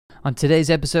On today's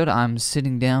episode, I'm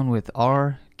sitting down with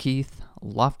R. Keith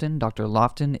Loftin. Dr.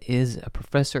 Loftin is a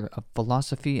professor of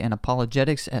philosophy and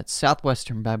apologetics at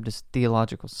Southwestern Baptist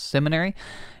Theological Seminary,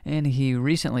 and he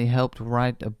recently helped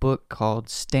write a book called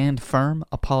Stand Firm,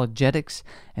 Apologetics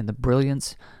and the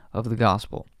Brilliance of the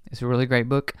Gospel. It's a really great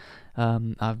book.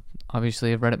 I've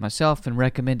obviously read it myself and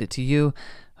recommend it to you.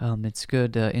 It's a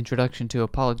good introduction to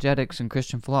apologetics and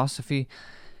Christian philosophy.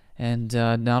 And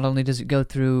not only does it go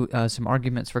through some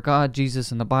arguments for God,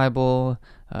 Jesus, and the Bible,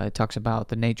 it talks about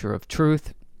the nature of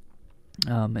truth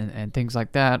and things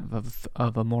like that,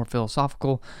 of a more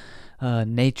philosophical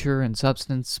nature and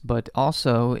substance, but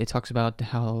also it talks about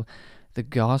how the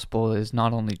gospel is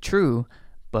not only true,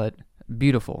 but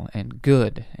beautiful and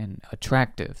good and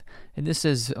attractive. And this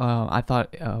is, I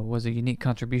thought, was a unique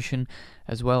contribution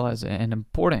as well as an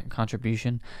important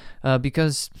contribution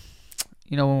because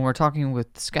when we're talking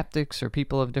with skeptics or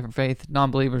people of different faith,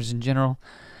 non-believers in general,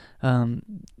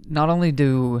 not only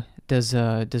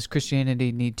does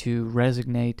Christianity need to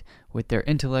resonate with their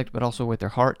intellect, but also with their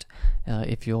heart,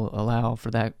 if you'll allow for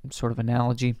that sort of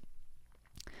analogy.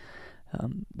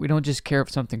 We don't just care if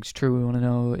something's true, we want to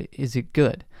know, is it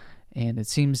good? And it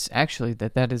seems actually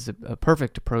that is a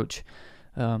perfect approach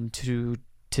to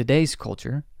today's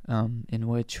culture, in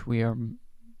which we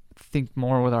think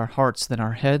more with our hearts than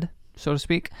our head, so to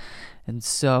speak. And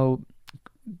so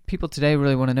people today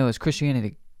really want to know, is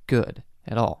Christianity good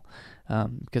at all?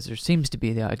 Because there seems to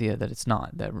be the idea that it's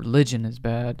not, that religion is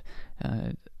bad,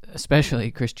 especially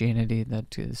Christianity,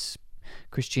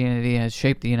 Christianity has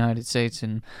shaped the United States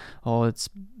in all its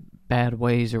bad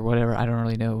ways or whatever. I don't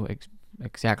really know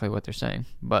exactly what they're saying.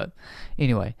 But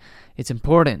anyway, it's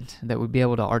important that we be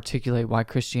able to articulate why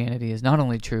Christianity is not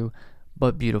only true,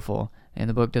 but beautiful. And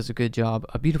the book does a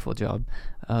beautiful job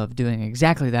of doing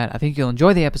exactly that. I think you'll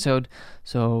enjoy the episode,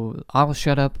 so I'll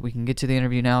shut up. We can get to the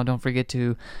interview now. Don't forget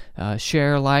to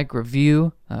share, like,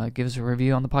 review. Give us a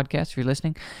review on the podcast if you're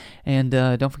listening. And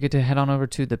don't forget to head on over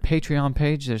to the Patreon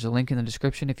page. There's a link in the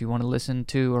description if you want to listen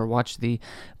to or watch the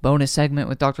bonus segment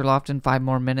with Dr. Loftin, 5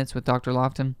 more minutes with Dr.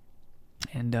 Loftin.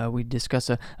 And we discuss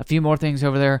a few more things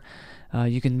over there.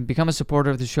 You can become a supporter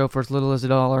of the show for as little as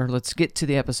 $1. Let's get to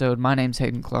the episode. My name's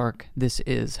Hayden Clark. This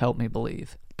is Help Me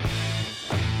Believe.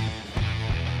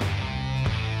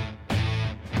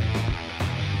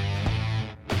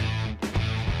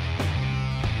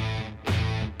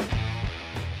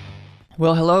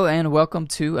 Well, hello and welcome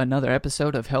to another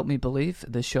episode of Help Me Believe,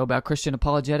 the show about Christian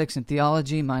apologetics and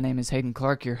theology. My name is Hayden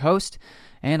Clark, your host,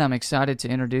 and I'm excited to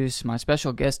introduce my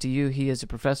special guest to you. He is a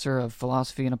professor of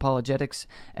philosophy and apologetics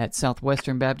at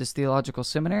Southwestern Baptist Theological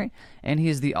Seminary, and he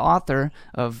is the author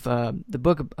of the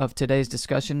book of today's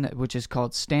discussion, which is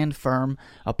called Stand Firm,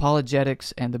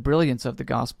 Apologetics and the Brilliance of the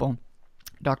Gospel.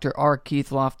 Dr. R.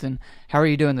 Keith Loftin, how are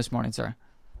you doing this morning, sir?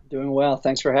 Doing well.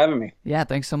 Thanks for having me. Yeah,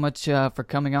 thanks so much for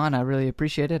coming on. I really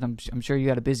appreciate it. I'm sure you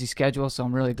got a busy schedule, so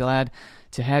I'm really glad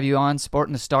to have you on,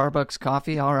 sporting the Starbucks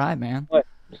coffee. All right, man.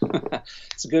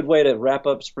 It's a good way to wrap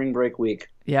up spring break week.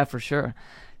 Yeah, for sure.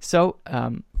 So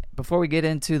before we get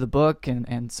into the book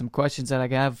and some questions that I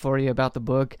have for you about the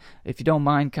book, if you don't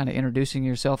mind kind of introducing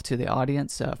yourself to the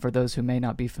audience for those who may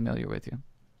not be familiar with you.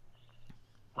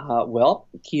 Well,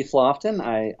 Keith Loftin,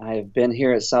 I've been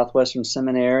here at Southwestern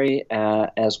Seminary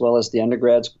as well as the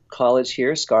undergrad college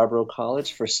here, Scarborough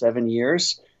College, for 7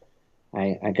 years.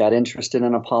 I got interested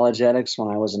in apologetics when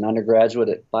I was an undergraduate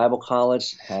at Bible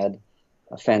College, had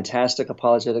a fantastic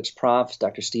apologetics prof,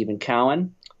 Dr. Stephen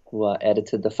Cowan, who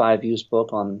edited the 5 U's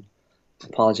book on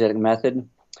apologetic method,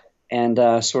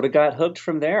 and sort of got hooked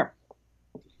from there.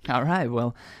 All right.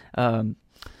 Well,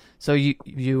 so you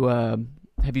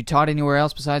have you taught anywhere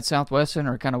else besides Southwestern,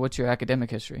 or kind of what's your academic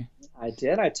history? I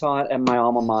did. I taught at my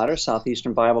alma mater,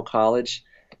 Southeastern Bible College.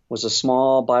 Was a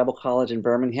small Bible college in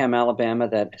Birmingham, Alabama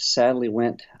that sadly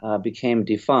became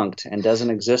defunct and doesn't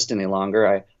exist any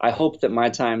longer. I hope that my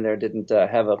time there didn't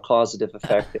have a causative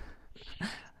effect.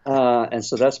 And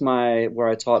so that's where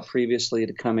I taught previously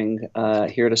to coming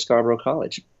here to Scarborough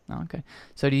College. Okay.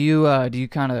 So do you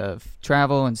kind of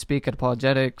travel and speak at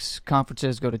apologetics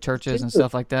conferences, go to churches and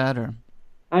stuff like that, or?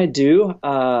 I do,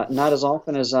 not as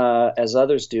often as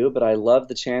others do, but I love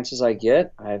the chances I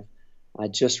get. I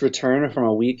just returned from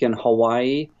a week in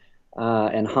Hawaii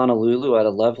and Honolulu at a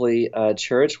lovely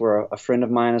church where a friend of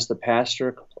mine is the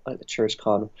pastor, a church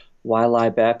called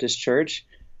Waialae Baptist Church.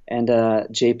 And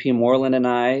J.P. Moreland and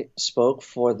I spoke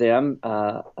for them,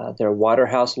 their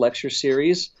Waterhouse lecture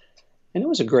series. And it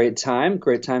was a great time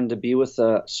to be with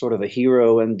sort of a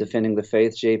hero in defending the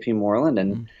faith, J.P. Moreland,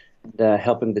 and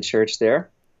helping the church there.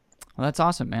 Well, that's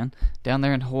awesome, man. Down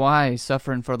there in Hawaii,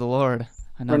 suffering for the Lord.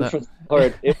 I know Run that. for the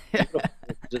Lord. It was beautiful.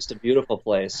 It was just a beautiful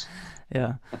place.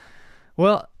 Yeah.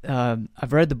 Well,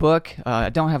 I've read the book. I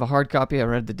don't have a hard copy. I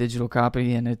read the digital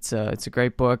copy, and it's a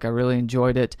great book. I really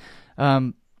enjoyed it.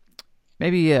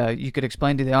 Maybe you could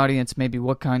explain to the audience maybe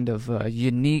what kind of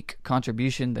unique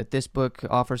contribution that this book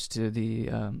offers to the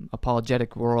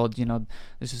apologetic world. You know,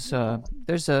 there's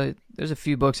a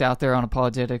few books out there on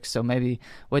apologetics. So maybe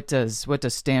what does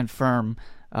Stand Firm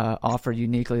offer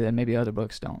uniquely that maybe other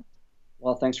books don't?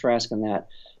 Well, thanks for asking that.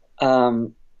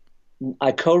 Um,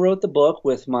 I co-wrote the book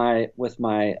with my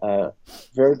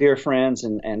very dear friends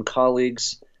and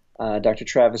colleagues, Dr.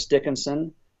 Travis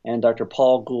Dickinson and Dr.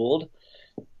 Paul Gould.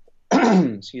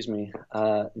 Excuse me.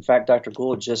 In fact, Dr.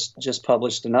 Gould just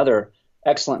published another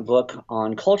excellent book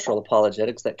on cultural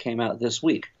apologetics that came out this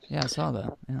week. Yeah, I saw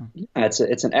that. Yeah. It's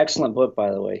an excellent book,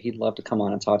 by the way. He'd love to come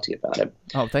on and talk to you about it.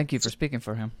 Oh, thank you for speaking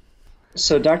for him.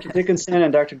 So Dr. Dickinson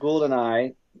and Dr. Gould and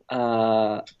I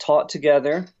taught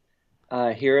together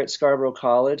here at Scarborough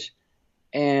College,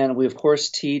 and we of course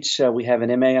teach. We have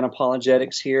an MA in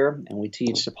apologetics here, and we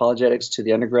teach apologetics to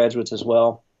the undergraduates as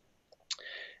well.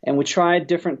 And we tried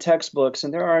different textbooks,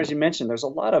 and there are, as you mentioned, there's a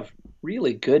lot of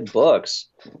really good books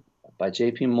by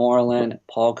J.P. Moreland,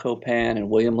 Paul Copan, and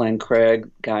William Lane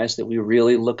Craig, guys that we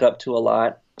really look up to a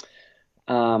lot.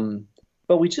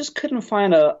 But we just couldn't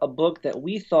find a book that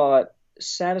we thought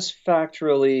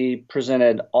satisfactorily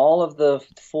presented all of the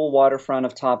full waterfront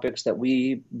of topics that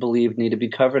we believed need to be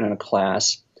covered in a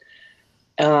class.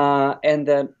 And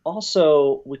then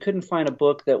also, we couldn't find a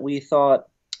book that we thought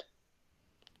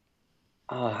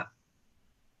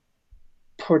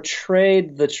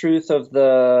portrayed the truth of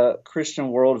the Christian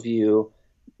worldview,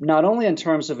 not only in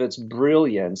terms of its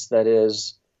brilliance, that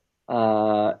is,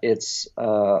 its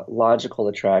logical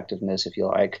attractiveness, if you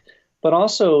like, but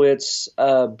also its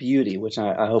beauty, which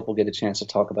I hope we'll get a chance to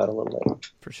talk about a little later.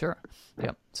 For sure.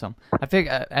 Yep. So I think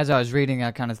as I was reading,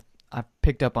 I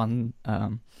picked up on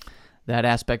that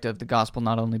aspect of the gospel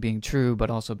not only being true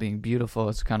but also being beautiful.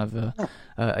 It's kind of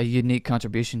a unique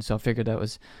contribution. So I figured that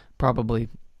was probably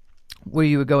where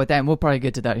you would go with that, and we'll probably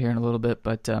get to that here in a little bit.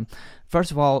 But first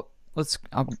of all, I was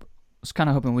kind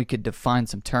of hoping we could define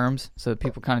some terms so that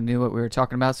people kind of knew what we were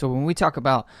talking about. So when we talk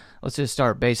about, let's just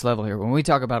start base level here. When we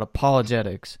talk about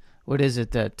apologetics, what is it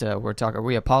that we're talking? Are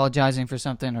we apologizing for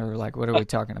something, or like what are we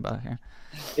talking about here?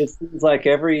 It seems like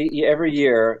every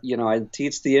year, I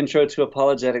teach the intro to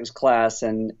apologetics class,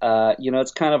 and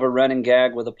it's kind of a running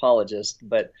gag with apologists,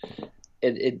 but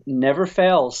it never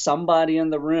fails. Somebody in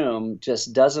the room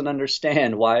just doesn't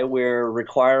understand why we're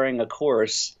requiring a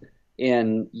course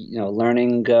in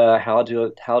learning how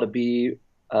to be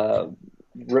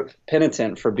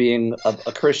penitent for being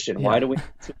a Christian. Yeah. Why do we need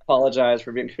to apologize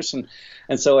for being Christian?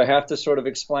 And so I have to sort of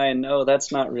explain, no,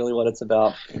 that's not really what it's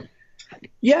about.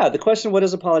 Yeah, the question, what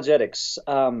is apologetics?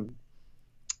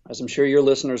 As I'm sure your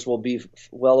listeners will be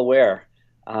well aware,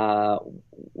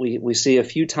 we see a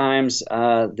few times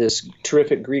this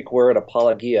terrific Greek word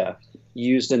apologia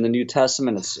used in the New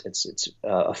Testament. It's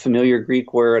a familiar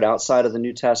Greek word outside of the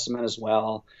New Testament as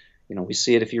well. We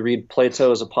see it if you read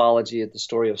Plato's Apology, at the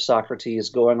story of Socrates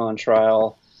going on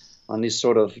trial on these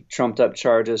sort of trumped up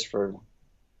charges for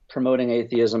promoting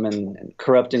atheism and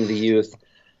corrupting the youth.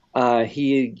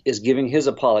 He is giving his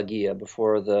apologia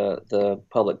before the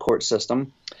public court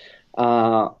system.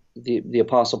 The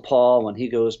Apostle Paul, when he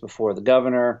goes before the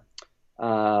governor,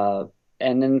 and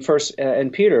then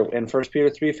Peter in 1 Peter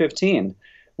 3:15,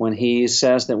 when he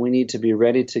says that we need to be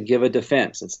ready to give a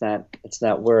defense. It's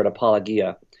that word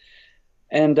apologia,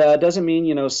 and it doesn't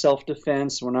mean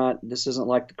self-defense. This isn't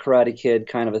like the Karate Kid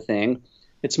kind of a thing.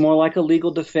 It's more like a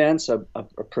legal defense, of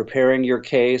preparing your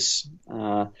case.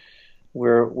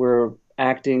 We're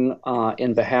acting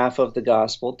in behalf of the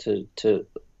gospel to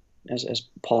as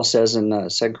Paul says in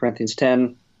 2 Corinthians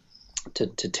 10,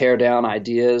 to tear down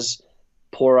ideas,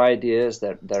 poor ideas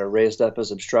that are raised up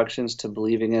as obstructions to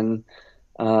believing in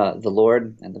the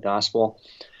Lord and the gospel.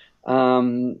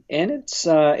 And it's,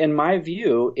 in my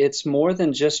view, it's more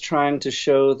than just trying to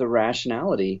show the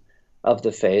rationality of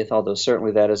the faith, although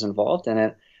certainly that is involved in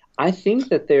it. I think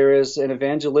that there is an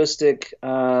evangelistic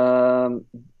bent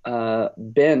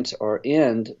or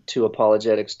end to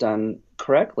apologetics done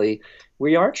correctly.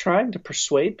 We are trying to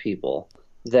persuade people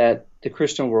that the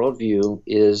Christian worldview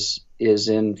is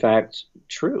in fact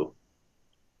true.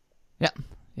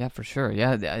 Yeah, for sure.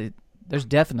 Yeah, there's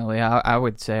definitely, I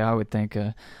would think,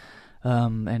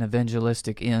 an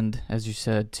evangelistic end, as you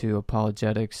said, to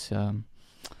apologetics. And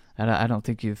I don't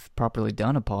think you've properly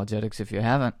done apologetics if you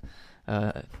haven't.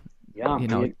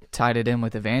 Tied it in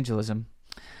with evangelism.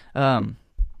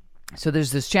 So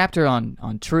there's this chapter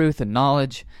on truth and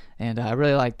knowledge, And I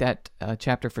really like that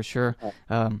chapter for sure.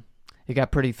 It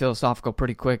got pretty philosophical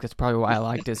pretty quick. That's probably why I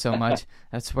liked it so much.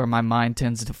 That's where my mind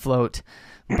tends to float.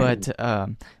 But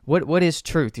what is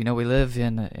truth? You know, we live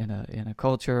in a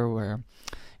culture where,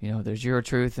 you know, there's your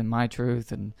truth and my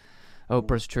truth and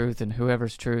Oprah's truth and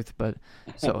whoever's truth. But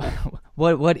so,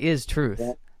 what is truth?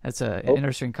 That's an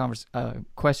interesting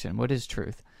question. What is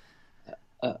truth?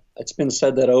 It's been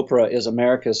said that Oprah is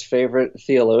America's favorite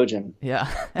theologian.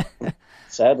 Yeah.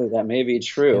 Sadly, that may be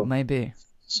true. It may be.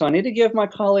 So I need to give my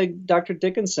colleague Dr.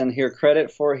 Dickinson here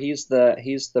credit for he's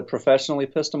the professional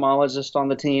epistemologist on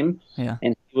the team, yeah,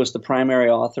 and he was the primary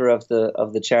author of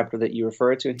the chapter that you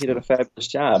referred to, and he did a fabulous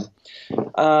job.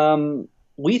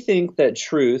 We think that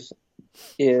truth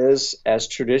is as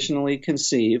traditionally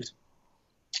conceived.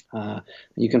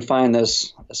 You can find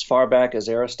this as far back as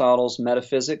Aristotle's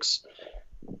Metaphysics.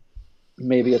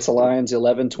 Maybe it's lines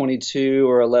 1122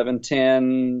 or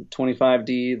 1110,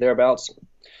 25d, thereabouts,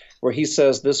 where he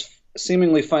says this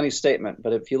seemingly funny statement,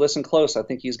 but if you listen close, I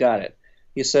think he's got it.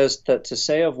 He says that to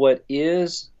say of what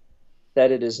is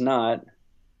that it is not,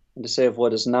 and to say of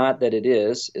what is not that it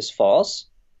is false,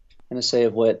 and to say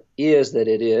of what is that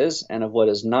it is, and of what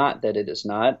is not that it is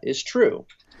not, is true.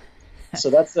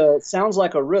 So that's sounds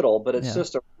like a riddle, but it's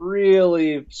just a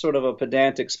really sort of a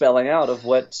pedantic spelling out of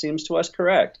what seems to us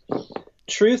correct.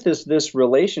 Truth is this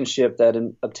relationship that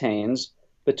obtains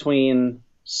between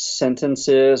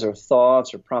sentences or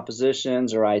thoughts or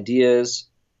propositions or ideas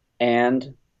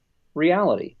and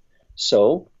reality.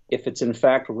 So if it's in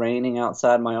fact raining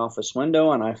outside my office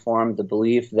window and I form the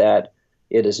belief that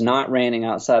it is not raining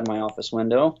outside my office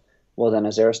window, well then,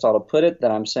 as Aristotle put it,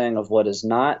 that I'm saying of what is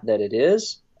not that it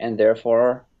is, and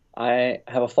therefore I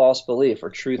have a false belief, or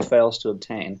truth fails to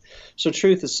obtain. So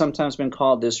truth has sometimes been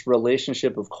called this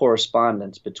relationship of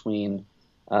correspondence between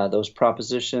those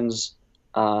propositions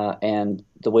and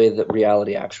the way that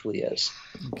reality actually is.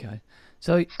 Okay.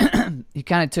 So you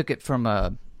kind of took it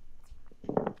from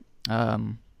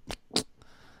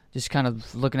just kind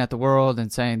of looking at the world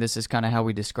and saying this is kind of how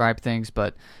we describe things,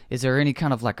 but is there any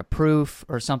kind of like a proof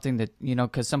or something that, you know,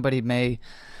 because somebody may,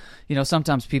 you know,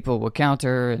 sometimes people will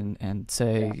counter and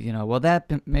say, you know, well,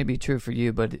 that may be true for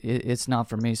you, but it's not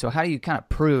for me. So how do you kind of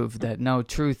prove that, no,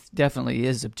 truth definitely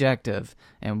is objective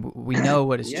and we know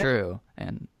what is true?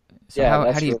 And so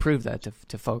how do you prove that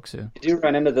to folks who... You do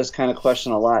run into this kind of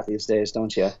question a lot these days,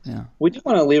 don't you? Yeah. We do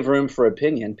want to leave room for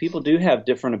opinion. People do have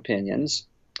different opinions.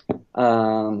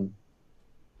 Some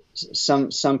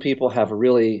people have a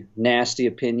really nasty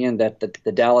opinion that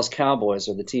the Dallas Cowboys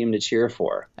are the team to cheer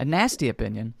for. A nasty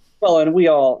opinion? Well, and we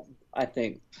all, I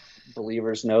think,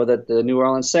 believers know that the New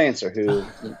Orleans Saints are who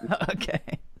okay.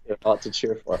 you ought to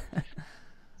cheer for.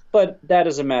 But that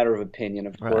is a matter of opinion,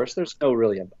 of course. There's no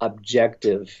really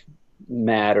objective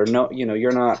matter. No, you know,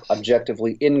 you're not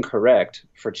objectively incorrect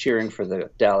for cheering for the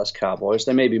Dallas Cowboys.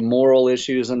 There may be moral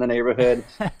issues in the neighborhood.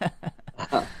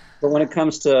 But when it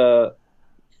comes to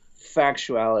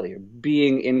factuality or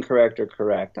being incorrect or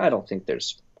correct, I don't think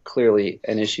there's clearly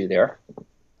an issue there.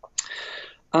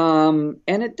 And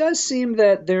it does seem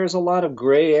that there's a lot of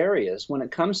gray areas when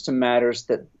it comes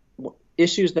to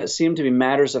issues that seem to be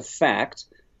matters of fact.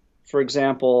 For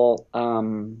example,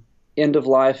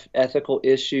 end-of-life ethical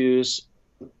issues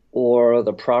or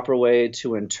the proper way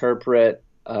to interpret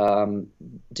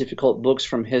difficult books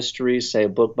from history, say a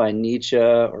book by Nietzsche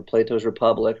or Plato's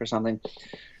Republic or something.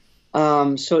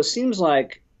 So it seems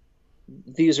like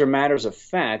these are matters of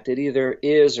fact. It either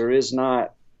is or is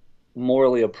not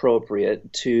morally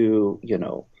appropriate to, you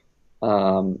know,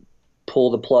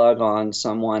 pull the plug on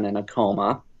someone in a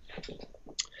coma.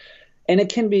 And it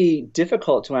can be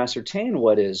difficult to ascertain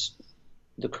what is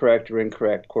the correct or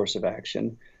incorrect course of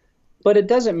action. But it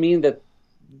doesn't mean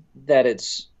that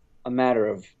it's a matter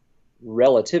of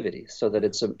relativity, so that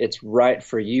it's right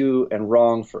for you and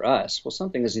wrong for us. Well,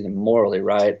 something is either morally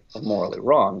right or morally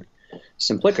wrong,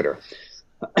 simpliciter.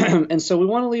 And so we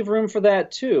want to leave room for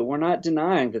that too. We're not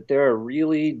denying that there are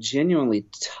really genuinely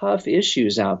tough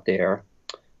issues out there.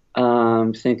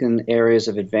 Thinking areas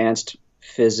of advanced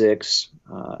physics,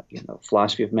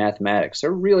 philosophy of mathematics.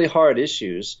 They're really hard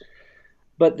issues.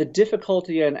 But the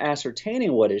difficulty in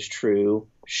ascertaining what is true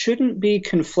shouldn't be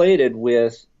conflated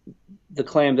with the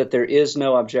claim that there is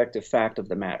no objective fact of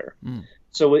the matter.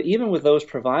 So even with those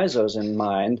provisos in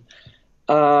mind,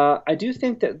 I do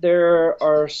think that there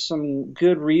are some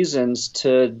good reasons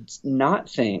to not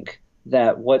think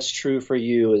that what's true for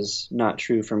you is not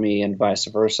true for me and vice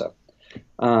versa.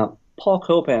 Paul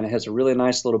Copan has a really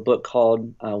nice little book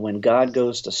called When God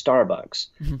Goes to Starbucks.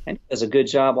 Mm-hmm. And he does a good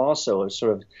job also of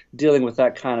sort of dealing with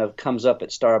that kind of comes up at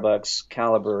Starbucks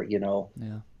caliber,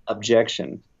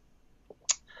 objection.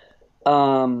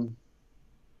 Um,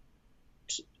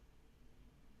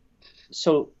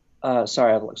 sorry,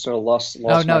 I've sort of Oh lost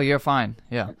no, my. you're fine.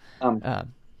 Yeah. Um, Uh,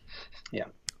 yeah.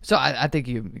 so I think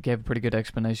you gave a pretty good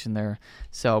explanation there.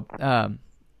 So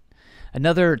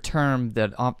another term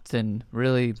that often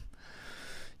really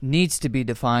needs to be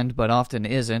defined, but often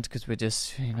isn't, because we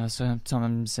just,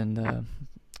 sometimes in the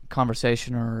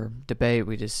conversation or debate,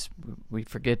 we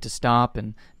forget to stop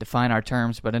and define our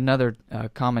terms. But another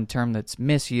common term that's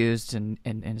misused and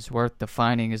is worth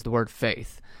defining is the word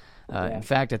faith. In Yeah.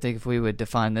 fact, I think if we would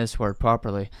define this word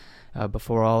properly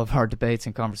before all of our debates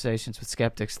and conversations with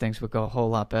skeptics, things would go a whole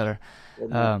lot better.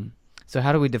 So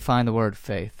how do we define the word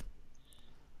faith?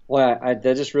 Well,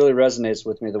 that just really resonates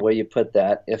with me the way you put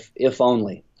that. If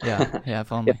only. Yeah, yeah, if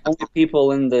If only. only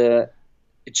people in the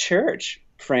church,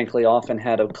 frankly, often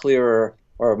had a clearer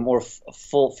or a more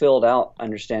full filled out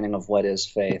understanding of what is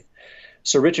faith.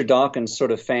 So Richard Dawkins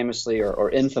sort of famously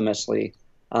or infamously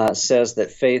says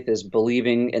that faith is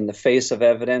believing in the face of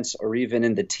evidence or even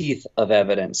in the teeth of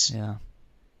evidence. Yeah,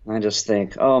 I just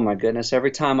think, oh my goodness,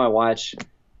 every time I watch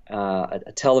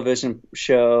a television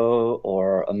show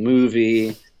or a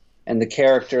movie and the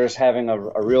character is having a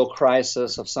real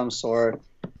crisis of some sort,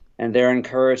 and they're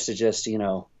encouraged to just,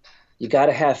 you got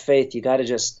to have faith, you got to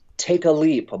just take a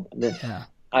leap. The yeah,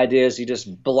 idea is you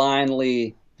just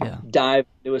blindly yeah, dive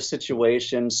into a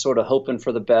situation, sort of hoping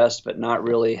for the best, but not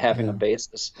really having a yeah,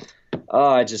 basis. Oh,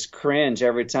 I just cringe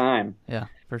every time. yeah,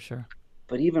 for sure.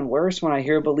 But even worse when I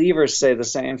hear believers say the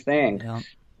same thing. Yeah,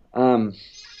 Um,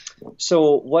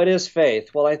 so what is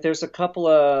faith? Well, I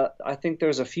think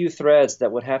there's a few threads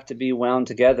that would have to be wound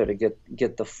together to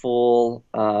get the full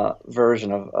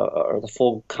version of or the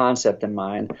full concept in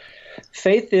mind.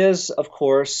 Faith is, of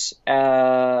course,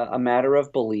 a matter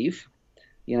of belief.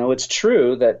 It's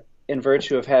true that in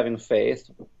virtue of having faith,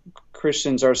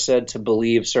 Christians are said to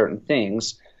believe certain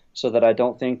things, so that I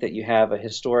don't think that you have a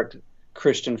historic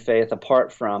Christian faith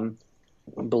apart from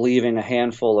believing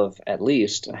at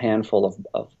least a handful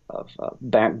of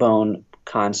backbone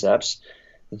concepts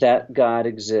that God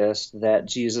exists, that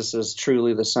Jesus is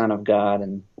truly the Son of God,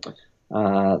 and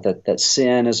that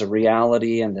sin is a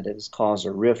reality and that it has caused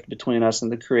a rift between us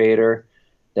and the Creator,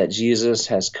 that Jesus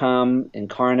has come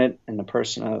incarnate in the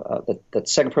person of that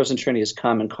second person Trinity has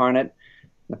come incarnate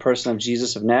in the person of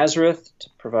Jesus of Nazareth to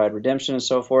provide redemption and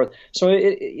so forth. So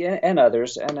and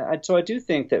others, so I do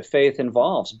think that faith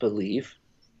involves belief,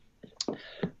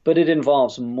 but it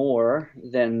involves more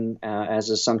than, as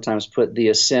is sometimes put, the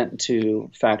assent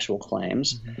to factual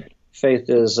claims. mm-hmm. Faith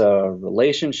is a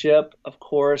relationship, of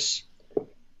course.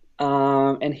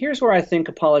 And here's where I think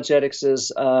apologetics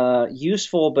is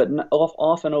useful but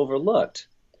often overlooked.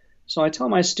 So I tell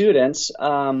my students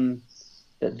that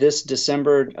this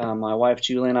December, my wife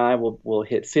Julie and I will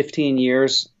hit 15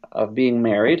 years of being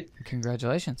married.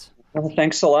 Congratulations. Well,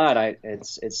 thanks a lot.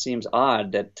 It seems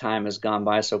odd that time has gone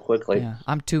by so quickly. Yeah,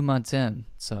 I'm 2 months in,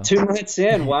 so. 2 months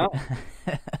in, wow.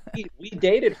 We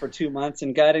dated for 2 months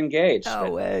and got engaged.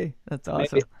 No way. That's awesome.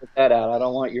 Maybe put that out. I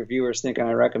don't want your viewers thinking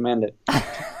I recommend it.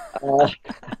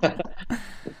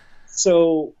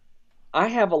 So I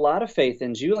have a lot of faith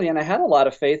in Julie, and I had a lot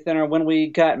of faith in her when we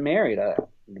got married.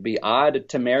 It'd be odd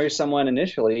to marry someone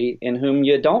initially in whom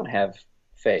you don't have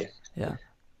faith. Yeah.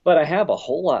 But I have a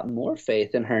whole lot more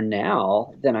faith in her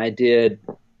now than I did,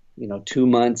 2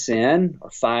 months in, or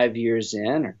 5 years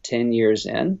in, or 10 years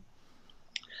in.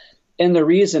 And the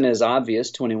reason is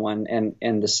obvious to anyone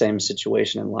in the same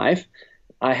situation in life.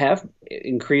 I have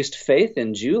increased faith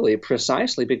in Julie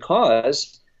precisely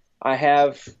because I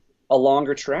have a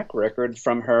longer track record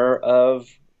from her of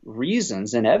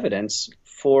reasons and evidence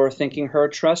for thinking her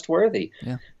trustworthy.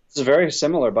 Yeah. This is very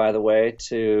similar, by the way,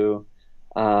 to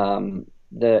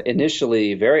the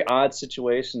initially very odd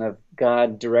situation of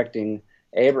God directing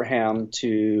Abraham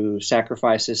to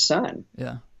sacrifice his son.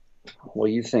 Yeah. Well,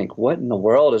 you think, what in the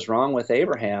world is wrong with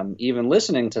Abraham even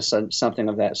listening to something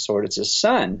of that sort? It's his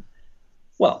son.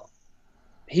 Well,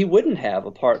 he wouldn't have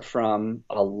apart from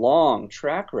a long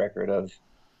track record of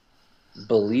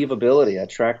believability, a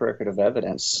track record of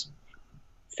evidence,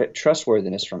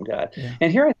 trustworthiness from God. Yeah.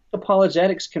 And here I think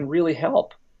apologetics can really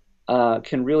help. A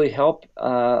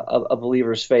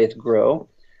believer's faith grow.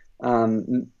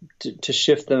 To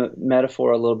shift the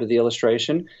metaphor a little bit, the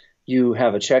illustration, you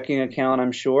have a checking account,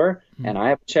 I'm sure, and I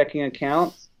have a checking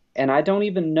account, and I don't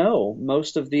even know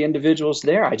most of the individuals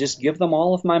there. I just give them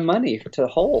all of my money to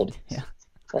hold. Yeah.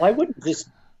 Well, I wouldn't just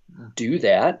do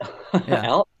that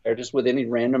Yeah. out there just with any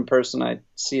random person I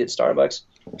see at Starbucks.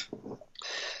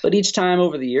 But each time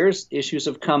over the years, issues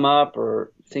have come up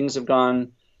or things have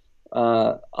gone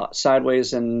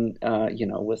sideways and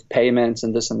with payments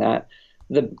and this and that,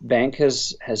 the bank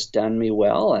has done me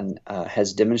well and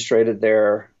has demonstrated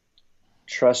their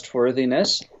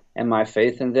trustworthiness, and my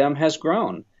faith in them has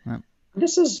grown. Yeah.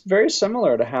 This is very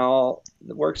similar to how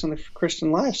it works in the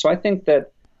Christian life. So I think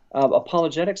that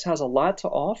apologetics has a lot to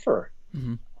offer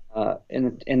Mm-hmm.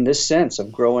 in this sense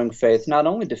of growing faith, not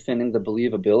only defending the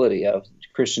believability of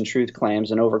Christian truth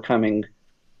claims and overcoming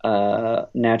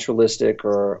naturalistic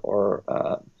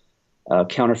or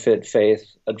counterfeit faith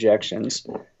objections,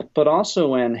 but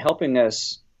also in helping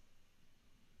us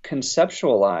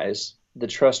conceptualize the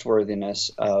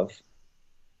trustworthiness of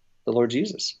the Lord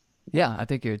Jesus. Yeah, I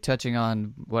think you're touching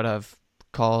on what I've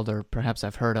called, or perhaps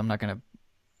I've heard. I'm not going to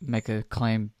make a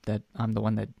claim that I'm the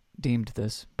one that deemed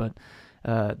this, but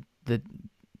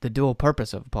the dual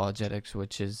purpose of apologetics,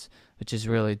 which is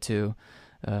really to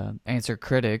answer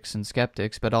critics and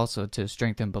skeptics, but also to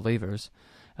strengthen believers.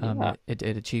 It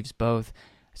achieves both.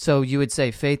 So you would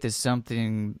say faith is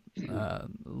something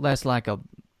less like a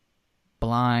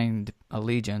blind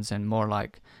allegiance and more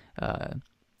like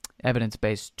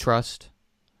evidence-based trust.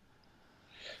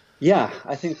 Yeah,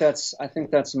 I think that's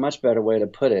a much better way to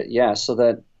put it. Yeah, so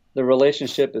that the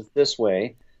relationship is this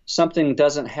way. Something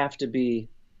doesn't have to be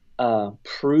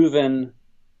proven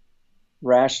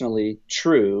rationally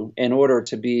true in order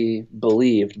to be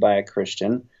believed by a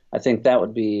Christian. I think that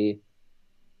would be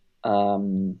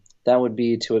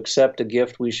to accept a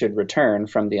gift we should return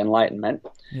from the Enlightenment.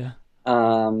 Yeah.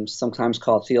 Sometimes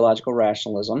called theological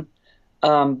rationalism.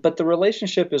 But the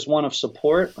relationship is one of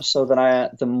support, so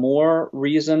that the more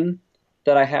reason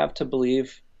that I have to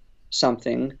believe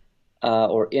something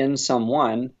or in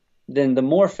someone, then the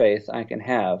more faith I can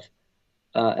have.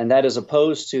 And that is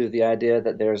opposed to the idea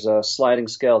that there's a sliding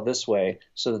scale this way,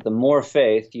 so that the more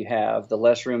faith you have, the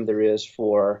less room there is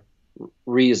for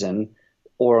reason.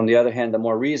 Or on the other hand, the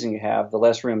more reason you have, the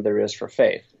less room there is for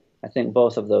faith. I think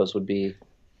both of those would be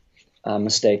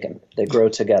mistaken. They grow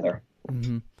together.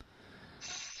 Mm-hmm.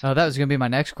 Oh, that was going to be my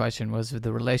next question, was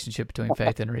the relationship between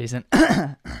faith and reason.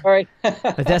 All right.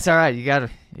 But that's all right.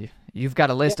 You've got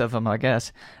a list of them, I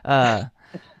guess.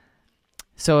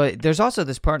 So there's also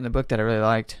this part in the book that I really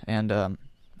liked, and I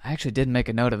actually didn't make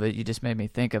a note of it. You just made me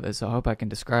think of it, so I hope I can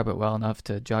describe it well enough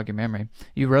to jog your memory.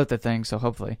 You wrote the thing, so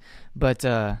hopefully. But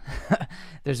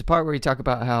there's a part where you talk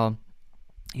about how,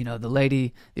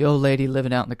 the old lady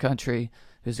living out in the country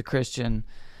who's a Christian,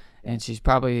 and she's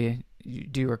probably,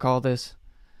 do you recall this?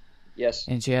 Yes.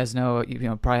 And she has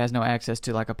probably has no access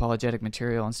to like apologetic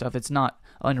material and stuff. It's not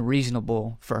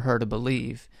unreasonable for her to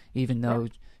believe, even though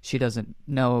she doesn't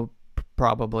know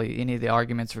probably any of the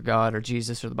arguments for God or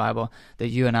Jesus or the Bible that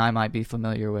you and I might be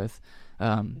familiar with.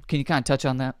 Can you kind of touch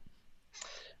on that?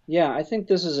 Yeah, I think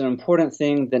this is an important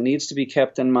thing that needs to be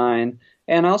kept in mind.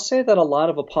 And I'll say that a lot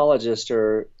of apologists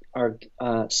are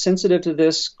sensitive to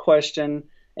this question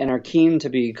and are keen to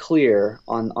be clear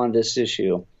on this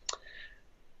issue.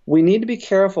 We need to be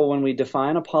careful when we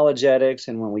define apologetics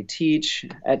and when we teach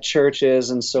at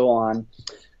churches and so on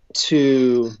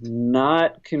to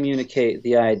not communicate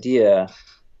the idea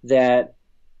that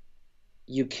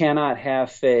you cannot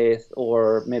have faith,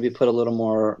 or maybe put a little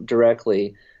more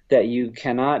directly, that you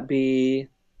cannot be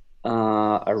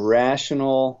a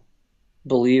rational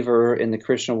believer in the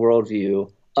Christian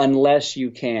worldview unless you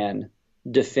can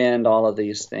defend all of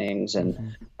these things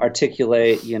and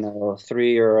articulate,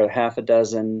 3 or a half a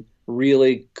dozen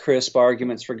really crisp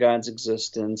arguments for God's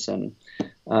existence, and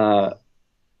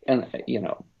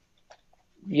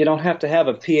you don't have to have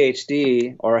a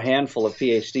PhD or a handful of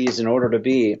PhDs in order to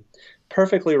be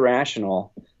perfectly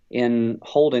rational in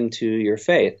holding to your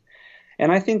faith.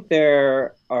 And I think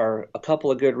there are a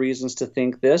couple of good reasons to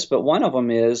think this, but one of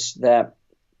them is that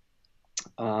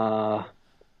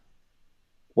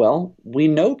we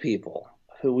know people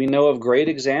who we know of great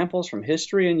examples from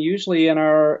history and usually in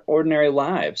our ordinary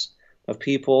lives of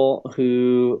people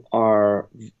who are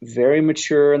very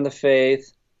mature in the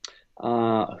faith,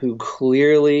 who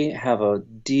clearly have a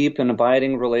deep and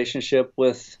abiding relationship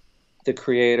with the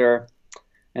Creator,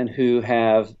 and who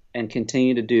have and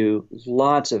continue to do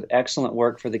lots of excellent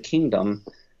work for the kingdom,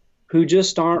 who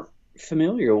just aren't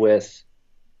familiar with,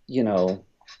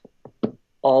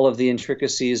 all of the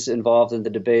intricacies involved in the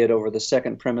debate over the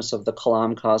second premise of the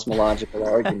Kalam cosmological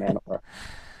argument, or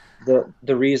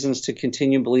the reasons to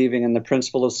continue believing in the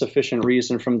principle of sufficient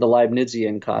reason from the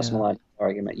Leibnizian cosmological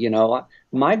argument.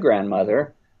 My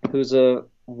grandmother, who's a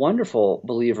wonderful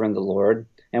believer in the Lord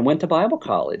and went to Bible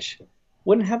college,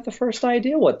 wouldn't have the first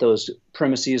idea what those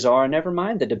premises are, never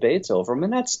mind the debates over them,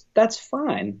 and that's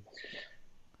fine.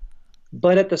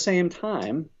 But at the same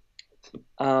time,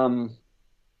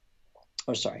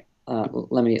 Oh, sorry.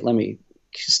 Let me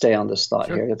stay on this thought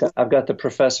Sure. here. I've got the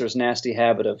professor's nasty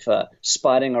habit of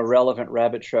spotting a relevant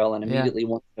rabbit trail and Yeah. immediately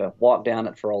want to walk down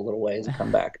it for a little ways and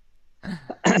come back.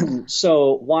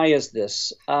 So why is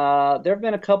this? There have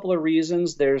been a couple of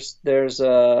reasons. There's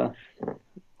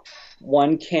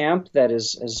one camp that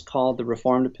is called the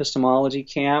Reformed Epistemology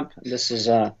camp. This is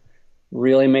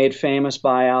really made famous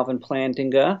by Alvin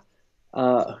Plantinga,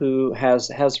 who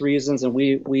has reasons, and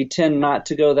we tend not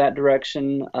to go that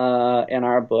direction in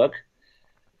our book.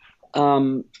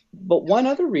 But one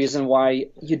other reason why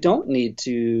you don't need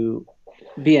to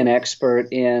be an expert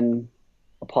in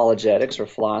apologetics or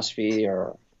philosophy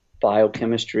or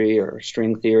biochemistry or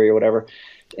string theory or whatever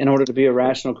in order to be a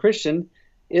rational Christian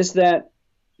is that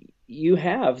you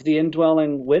have the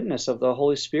indwelling witness of the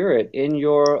Holy Spirit in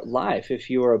your life if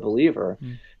you are a believer.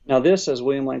 Mm. Now, this, as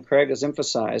William Lane Craig has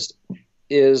emphasized,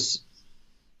 is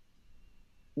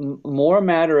more a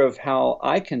matter of how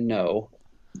I can know,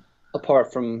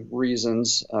 apart from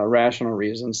reasons, rational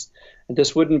reasons.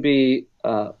 This wouldn't be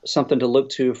something to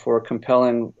look to for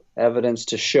compelling evidence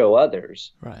to show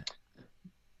others. Right.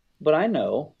 But I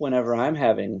know whenever I'm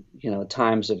having,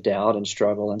 times of doubt and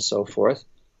struggle and so forth,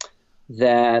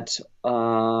 that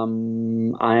I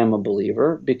am a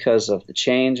believer because of the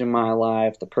change in my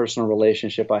life, the personal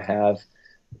relationship I have,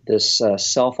 this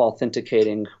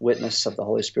self-authenticating witness of the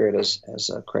Holy Spirit,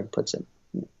 as Craig puts it.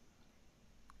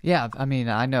 Yeah, I mean,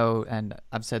 I know, and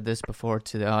I've said this before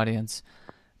to the audience,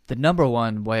 the number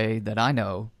one way that I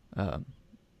know,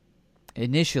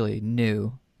 initially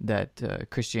knew that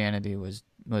Christianity was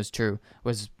true,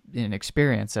 was an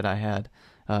experience that I had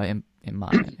in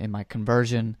my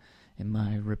conversion, in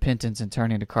my repentance and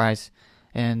turning to Christ.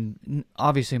 And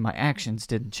obviously my actions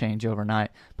didn't change overnight,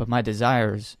 but my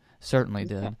desires certainly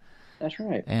did. That's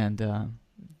right. And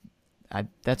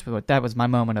that was my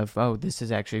moment of, oh, this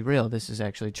is actually real. This is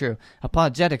actually true.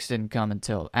 Apologetics didn't come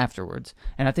until afterwards,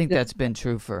 and I think that's been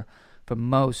true for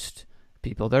most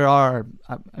people. There are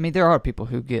people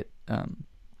who get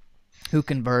who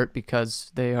convert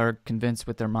because they are convinced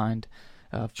with their mind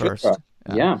first. Sure.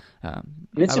 That's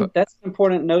an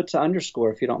important note to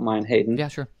underscore, if you don't mind, Hayden. Yeah,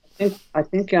 sure. I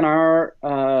think in our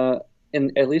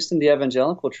at least in the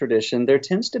evangelical tradition, there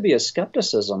tends to be a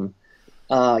skepticism.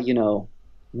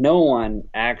 No one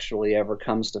actually ever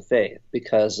comes to faith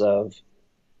because of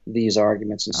these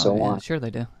arguments and so on. Sure they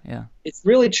do. Yeah. It's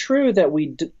really true that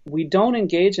we don't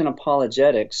engage in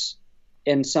apologetics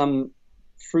in some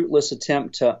fruitless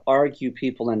attempt to argue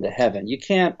people into heaven. You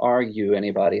can't argue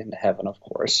anybody into heaven, of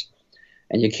course.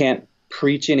 And you can't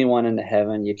preach anyone into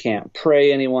heaven. You can't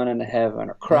pray anyone into heaven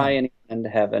or cry anyone into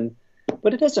heaven.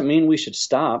 But it doesn't mean we should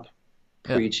stop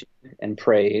preaching and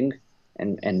praying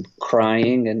and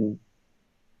crying and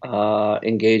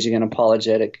engaging in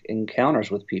apologetic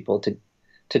encounters with people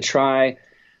to try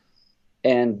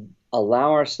and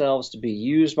allow ourselves to be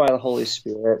used by the Holy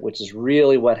Spirit, which is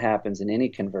really what happens in any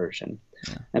conversion.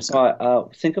 Yeah. And so I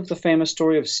think of the famous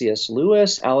story of C.S.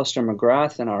 Lewis, Alistair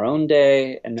McGrath in our own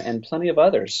day, and plenty of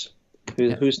others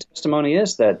whose testimony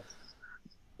is that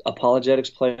apologetics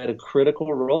played a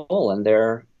critical role in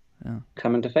their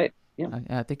coming to faith. Yeah.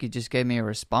 I think you just gave me a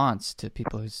response to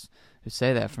people who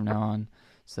say that from now on.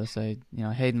 So they'll say,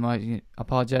 Hayden,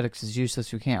 apologetics is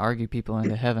useless. We can't argue people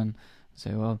into heaven. I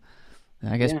say, well,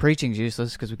 I guess preaching's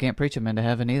useless because we can't preach them into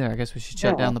heaven either. I guess we should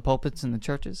shut down the pulpits in the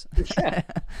churches. Yeah,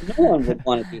 no one would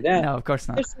want to do that. No, of course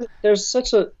not.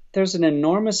 There's an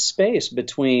enormous space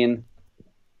between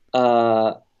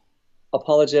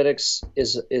apologetics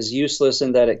is useless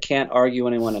in that it can't argue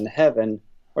anyone in heaven.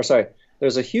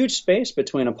 There's a huge space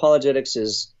between apologetics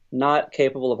is not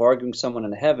capable of arguing someone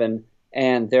in heaven,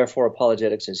 and therefore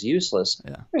apologetics is useless.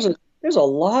 Yeah. There's a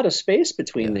lot of space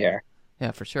between there.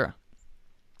 Yeah, for sure.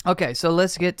 Okay, so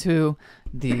let's get to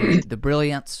the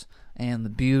brilliance and the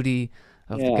beauty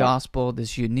of the gospel,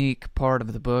 this unique part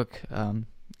of the book,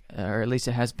 or at least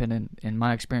it has been in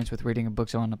my experience with reading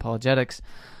books on apologetics.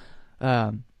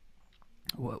 What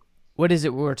is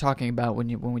it we're talking about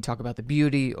when we talk about the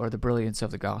beauty or the brilliance of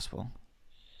the gospel?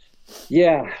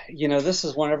 Yeah, this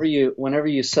is whenever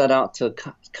you set out to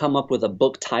come up with a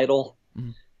book title,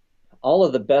 all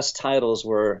of the best titles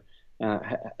were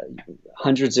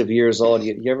hundreds of years old.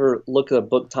 You ever look at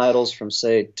book titles from,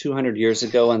 say, 200 years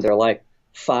ago, and they're like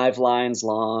 5 lines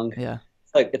long? Yeah,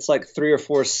 it's like 3 or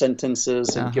 4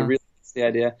 sentences, and you really get the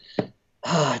idea.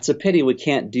 It's a pity we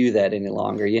can't do that any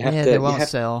longer. You have to. They won't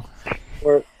sell.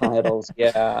 Short titles,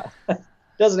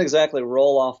 doesn't exactly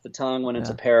roll off the tongue when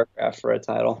it's a paragraph for a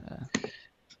title. Yeah.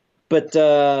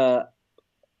 But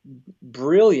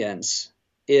brilliance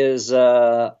is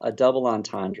a double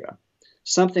entendre.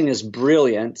 something is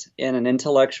brilliant in an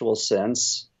intellectual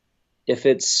sense, if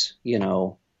it's,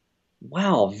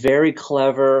 wow, very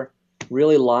clever,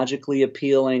 really logically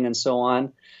appealing, and so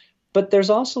on. But there's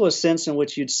also a sense in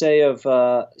which you'd say of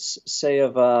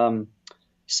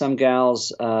some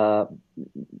gal's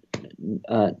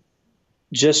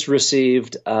just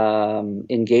received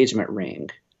engagement ring.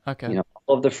 Okay.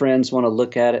 All of the friends want to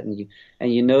look at it,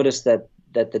 and you notice that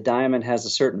the diamond has a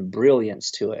certain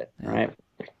brilliance to it, Yeah. right?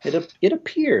 It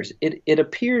appears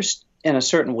in a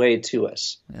certain way to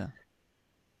us. Yeah.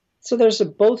 So there's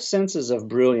both senses of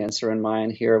brilliance are in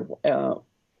mind here,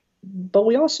 but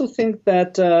we also think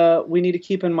that we need to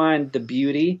keep in mind the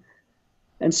beauty.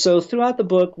 And so throughout the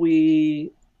book,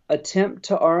 we attempt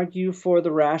to argue for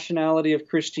the rationality of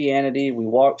Christianity. We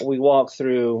walk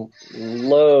through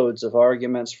loads of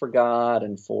arguments for God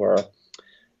and for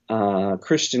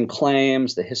Christian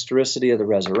claims, the historicity of the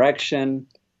resurrection,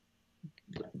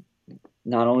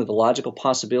 not only the logical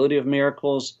possibility of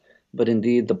miracles, but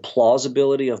indeed the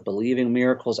plausibility of believing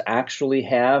miracles actually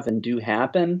have and do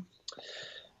happen.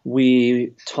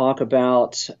 We talk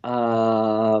about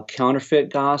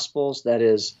counterfeit gospels, that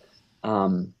is,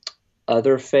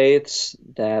 other faiths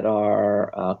that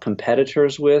are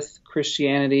competitors with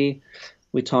Christianity.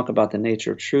 We talk about the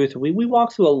nature of truth. We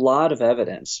walk through a lot of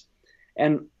evidence.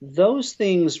 And those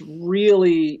things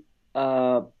really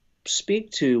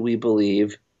speak to, we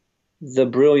believe, the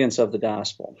brilliance of the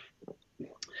gospel.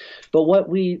 But what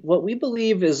we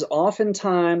believe is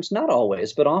oftentimes, not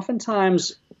always, but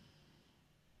oftentimes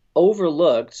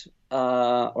overlooked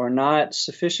or not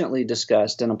sufficiently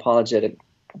discussed in apologetic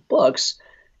books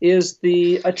is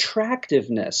the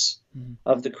attractiveness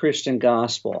of the Christian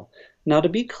gospel. Now, to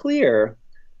be clear,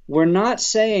 we're not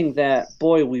saying that,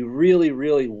 boy, we really,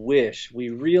 really wish, we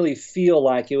really feel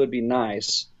like it would be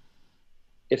nice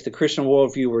if the Christian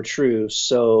worldview were true,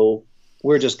 so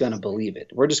we're just going to believe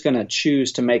it. We're just going to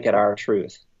choose to make it our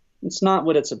truth. It's not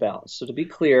what it's about. So to be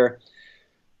clear,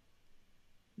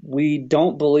 we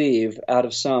don't believe out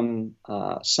of some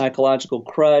psychological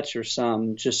crutch or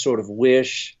some just sort of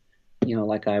wish,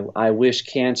 like I wish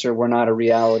cancer were not a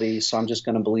reality, so I'm just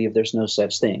going to believe there's no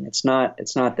such thing. It's not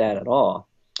that at all.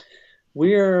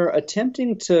 We're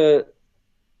attempting to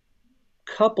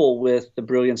couple with the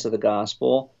brilliance of the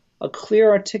gospel a clear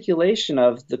articulation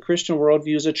of the Christian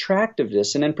worldview's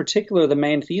attractiveness, and in particular the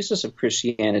main thesis of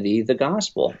Christianity, the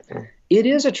gospel. It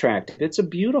is attractive. It's a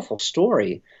beautiful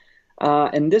story.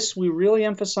 And this, we really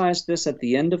emphasize this at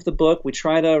the end of the book. We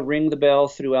try to ring the bell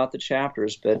throughout the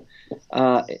chapters, but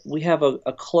we have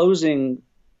a closing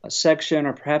section,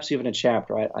 or perhaps even a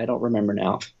chapter, I don't remember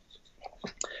now,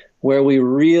 where we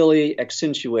really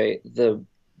accentuate the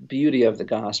beauty of the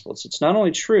gospel. So it's not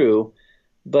only true,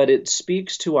 but it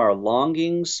speaks to our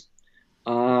longings.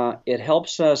 It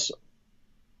helps us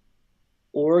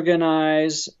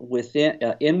organize within,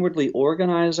 inwardly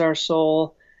organize our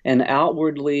soul, and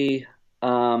outwardly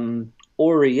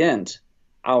orient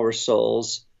our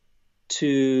souls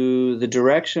to the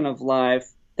direction of life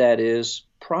that is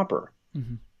proper.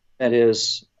 Mm-hmm. That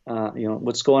is,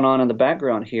 what's going on in the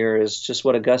background here is just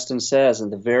what Augustine says in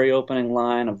the very opening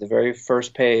line of the very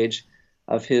first page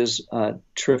of his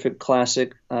terrific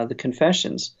classic, The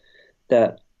Confessions,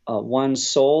 that one's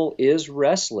soul is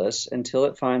restless until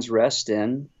it finds rest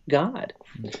in God.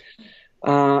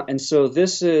 And so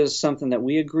this is something that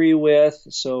we agree with.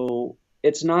 So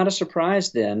it's not a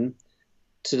surprise then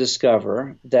to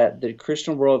discover that the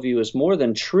Christian worldview is more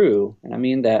than true, and I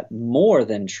mean that more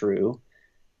than true.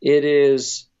 It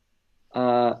is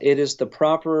the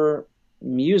proper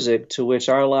music to which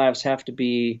our lives have to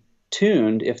be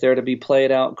tuned if they're to be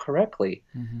played out correctly.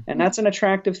 Mm-hmm. And that's an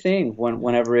attractive thing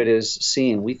whenever it is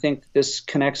seen. We think this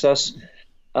connects us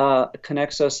up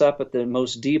at the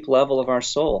most deep level of our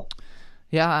soul.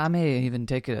 Yeah, I may even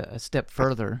take it a step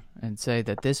further and say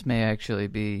that this may actually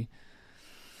be,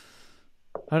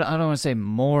 I don't want to say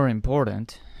more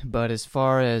important, but as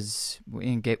far as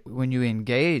when you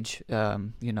engage, a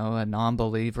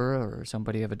non-believer or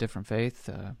somebody of a different faith,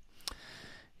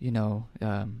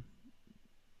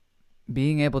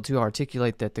 being able to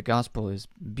articulate that the gospel is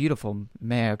beautiful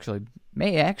may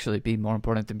actually be more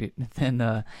important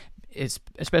than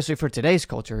especially for today's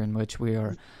culture, in which we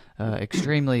are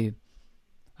extremely,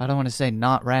 I don't want to say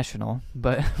not rational,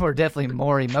 but we're definitely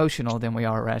more emotional than we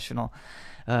are rational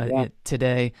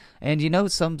today.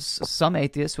 And some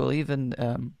atheists will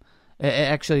even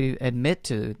actually admit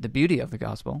to the beauty of the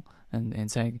gospel and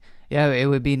saying, yeah, it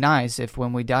would be nice if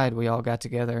when we died we all got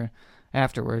together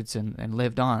afterwards and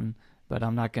lived on, but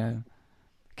I'm not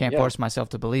can't force myself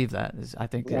to believe that. I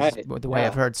think is the way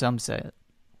I've heard some say it.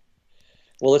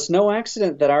 Well, it's no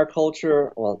accident that our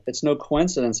culture, well, it's no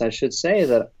coincidence, I should say,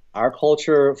 that our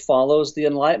culture follows the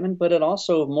Enlightenment, but it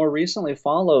also more recently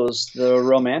follows the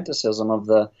Romanticism of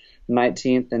the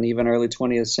 19th and even early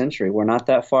 20th century. We're not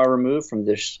that far removed from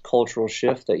this cultural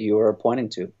shift that you are pointing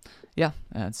to. Yeah,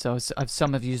 and so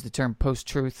some have used the term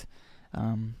post-truth,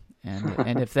 and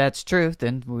if that's true,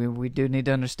 then we do need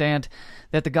to understand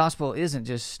that the gospel isn't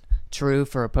just true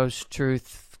for a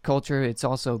post-truth culture; it's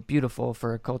also beautiful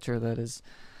for a culture that is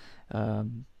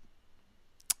um,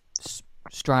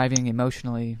 striving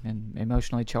emotionally and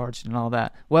emotionally charged and all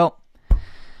that. Well,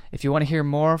 if you want to hear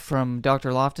more from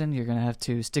Dr. Loftin, you're going to have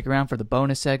to stick around for the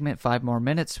bonus segment, 5 more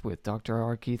minutes with Dr.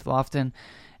 R. Keith Loftin.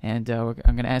 And I'm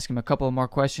going to ask him a couple of more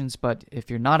questions. But if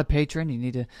you're not a patron, you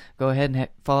need to go ahead and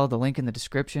follow the link in the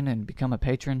description and become a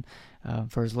patron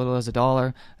for as little as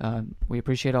 $1. We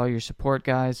appreciate all your support,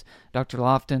 guys. Dr.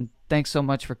 Loftin, thanks so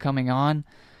much for coming on.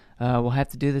 We'll have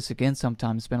to do this again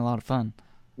sometime. It's been a lot of fun.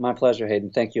 My pleasure,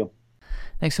 Hayden. Thank you.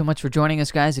 Thanks so much for joining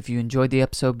us, guys. If you enjoyed the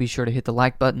episode, be sure to hit the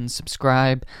like button,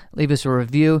 subscribe, leave us a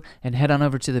review, and head on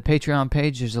over to the Patreon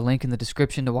page. There's a link in the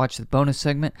description to watch the bonus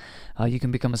segment. You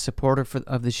can become a supporter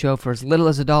of the show for as little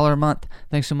as $1 a month.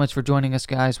 Thanks so much for joining us,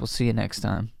 guys. We'll see you next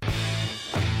time.